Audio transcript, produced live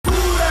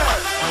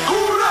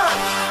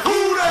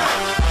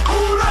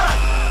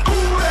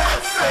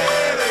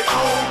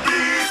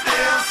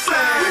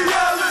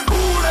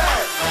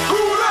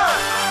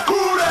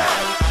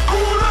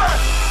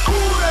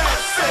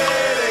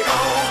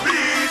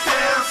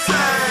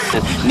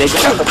Nigga,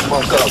 shut the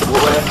fuck up,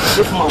 boy.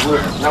 This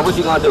mother. Now what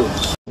you gonna do?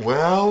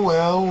 Well,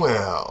 well,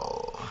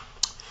 well.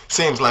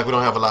 Seems like we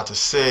don't have a lot to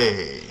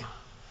say.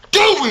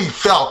 Do we,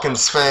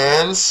 Falcons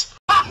fans?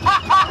 Nothing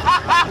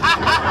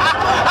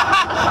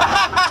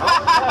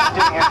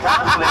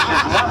accomplishes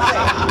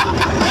nothing.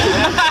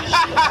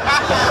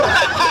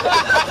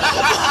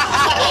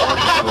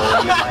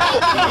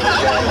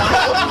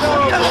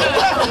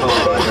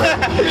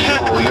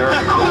 You're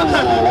cool.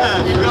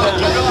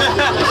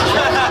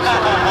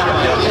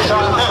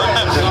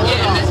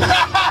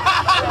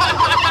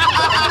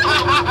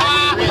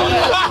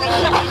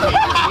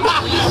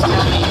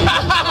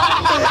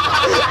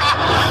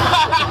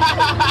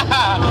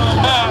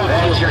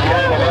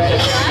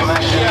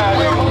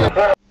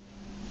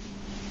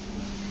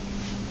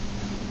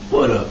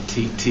 What up,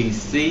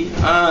 TTC?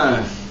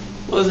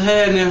 What's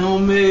happening,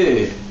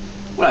 homie?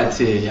 What I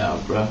tell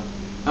y'all, bro?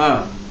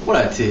 What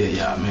I tell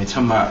y'all, man?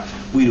 Talking about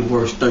we the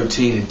worst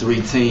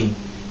 13-3 team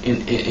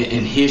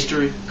in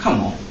history?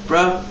 Come on,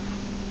 bro.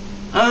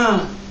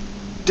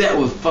 That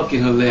was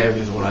fucking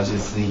hilarious what I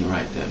just seen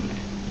right there, man.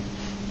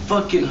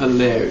 Fucking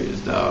hilarious,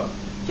 dog.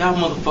 Y'all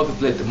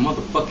motherfuckers let the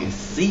motherfucking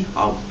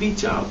Seahawks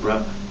beat y'all,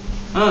 bro.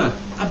 I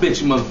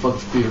bet you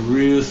motherfuckers feel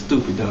real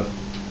stupid, dog.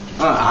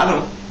 I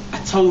don't. I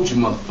told you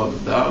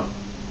motherfuckers, dog.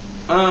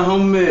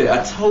 Homie,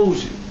 I told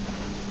you.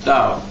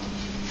 Dog.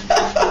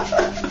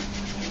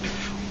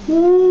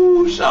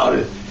 Woo, shout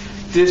it.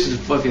 This is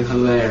fucking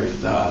hilarious,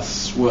 dog. I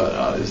swear,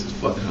 dog. This is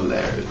fucking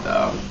hilarious,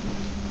 dog.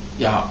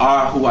 Y'all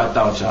are who I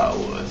thought y'all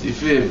was. You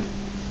feel me?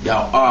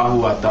 Y'all are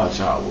who I thought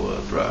y'all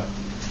was, bro.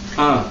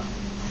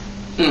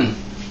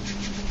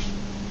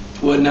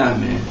 What now,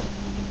 man?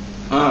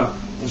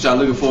 What y'all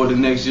looking forward to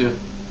next year?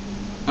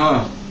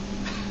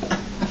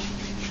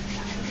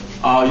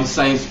 All you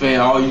Saints fans,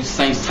 all you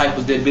Saints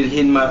typers that been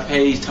hitting my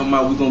page talking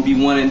about we gonna be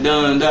one and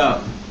done,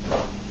 dog.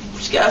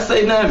 What you gotta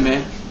say now,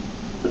 man?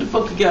 What the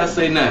fuck you gotta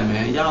say now,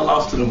 man? Y'all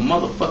lost to the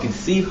motherfucking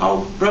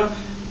Seahawks, bro?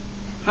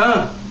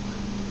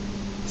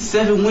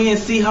 7-win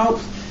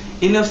Seahawks?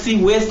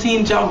 NFC West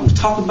team y'all was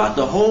talking about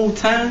the whole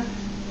time?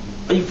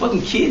 Are you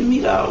fucking kidding me,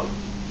 dog?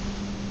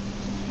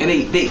 And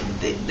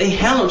they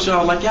handled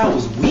y'all like y'all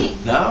was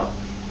weak, dog.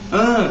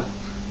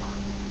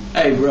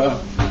 Hey, bro,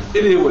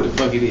 it is what the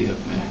fuck it is,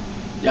 man.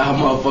 Y'all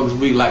motherfuckers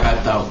weak like I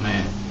thought,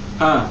 man.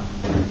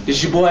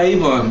 This your boy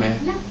Avon,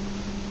 man. No.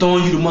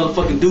 Throwing you the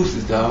motherfucking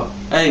deuces, dog.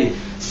 Hey,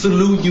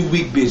 salute you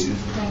weak bitches.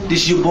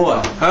 This your boy,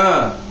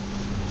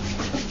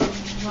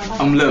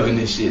 I'm loving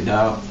this shit,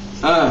 dog.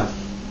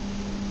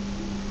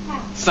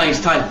 Saints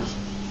typers,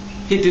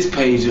 hit this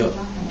page up.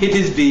 Hit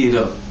this vid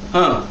up.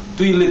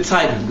 Do your little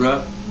typing,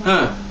 bro.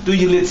 Do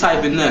your little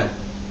typing now.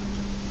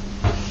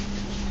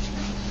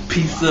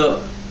 Peace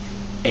up.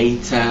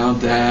 A-Town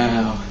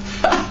down.